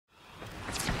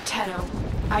Tenno,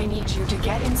 I need you to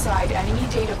get inside enemy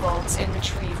data vaults and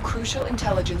retrieve crucial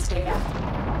intelligence data.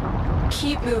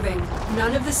 Keep moving.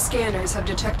 None of the scanners have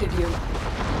detected you.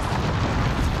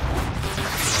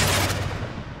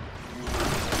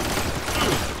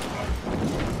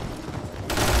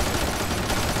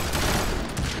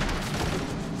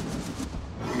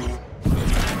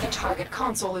 The target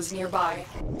console is nearby.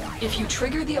 If you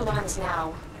trigger the alarms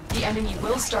now, the enemy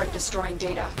will start destroying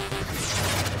data.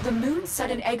 The moon's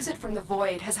sudden exit from the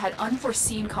void has had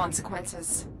unforeseen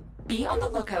consequences. Be on the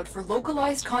lookout for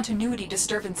localized continuity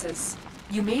disturbances.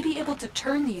 You may be able to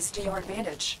turn these to your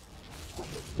advantage.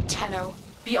 Tenno,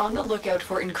 be on the lookout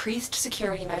for increased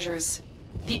security measures.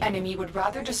 The enemy would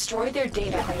rather destroy their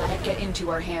data than let it get into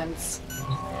our hands.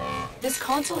 This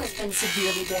console has been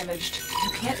severely damaged.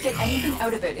 You can't get anything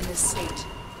out of it in this state.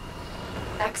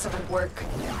 Excellent work.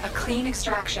 A clean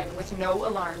extraction with no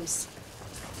alarms.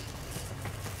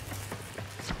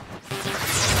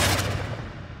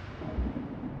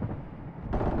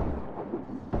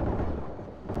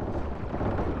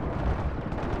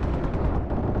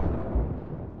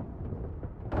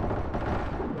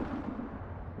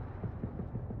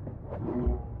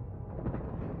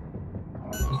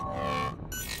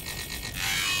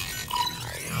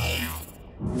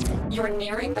 You're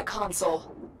nearing the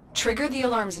console. Trigger the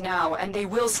alarms now, and they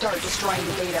will start destroying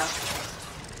the data.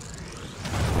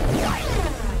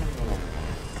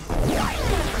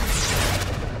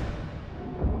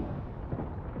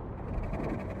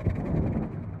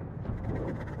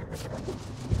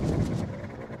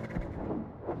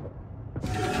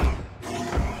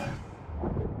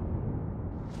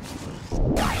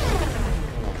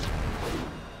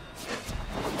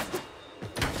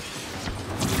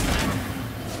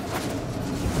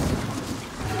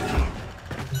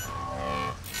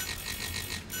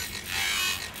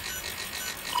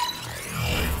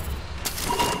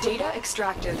 Data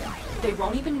extracted. They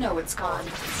won't even know it's gone.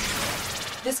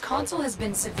 This console has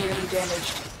been severely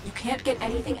damaged. You can't get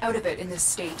anything out of it in this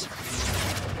state.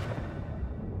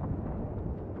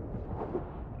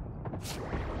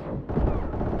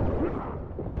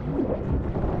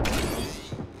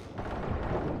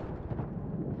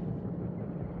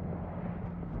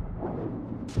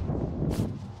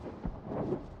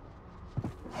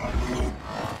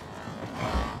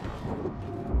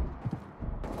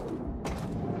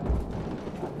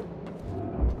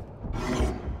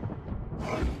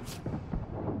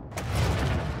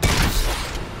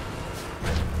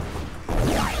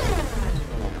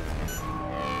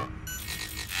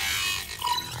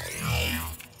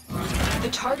 The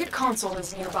target console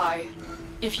is nearby.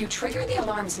 If you trigger the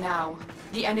alarms now,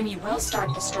 the enemy will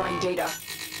start destroying data.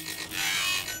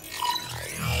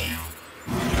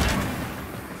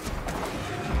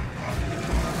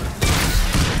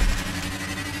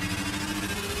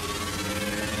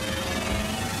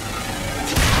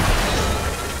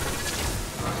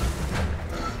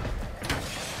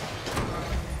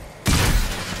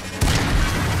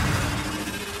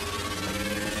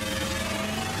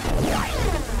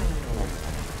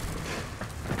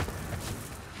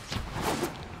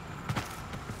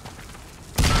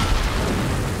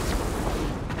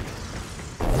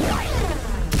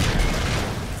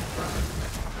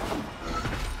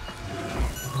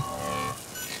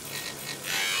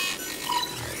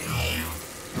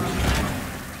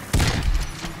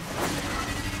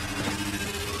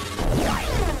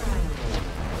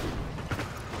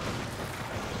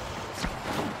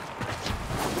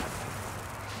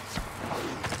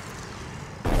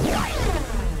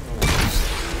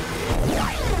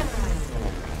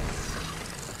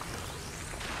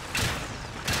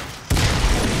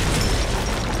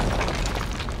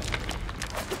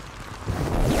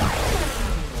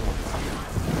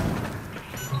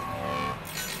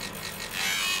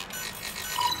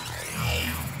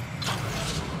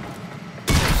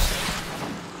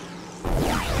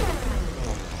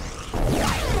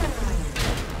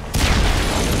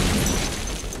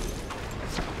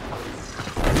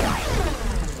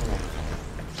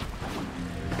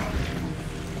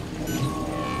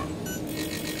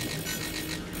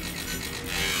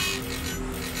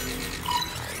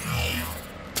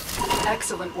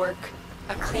 Excellent work.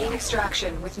 A clean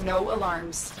extraction with no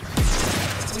alarms.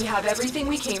 We have everything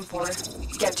we came for.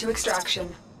 Get to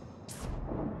extraction.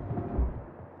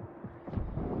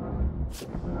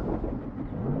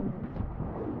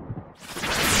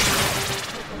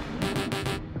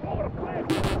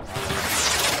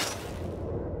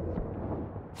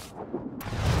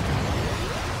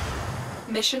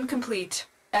 Mission complete.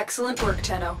 Excellent work,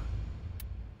 Tenno.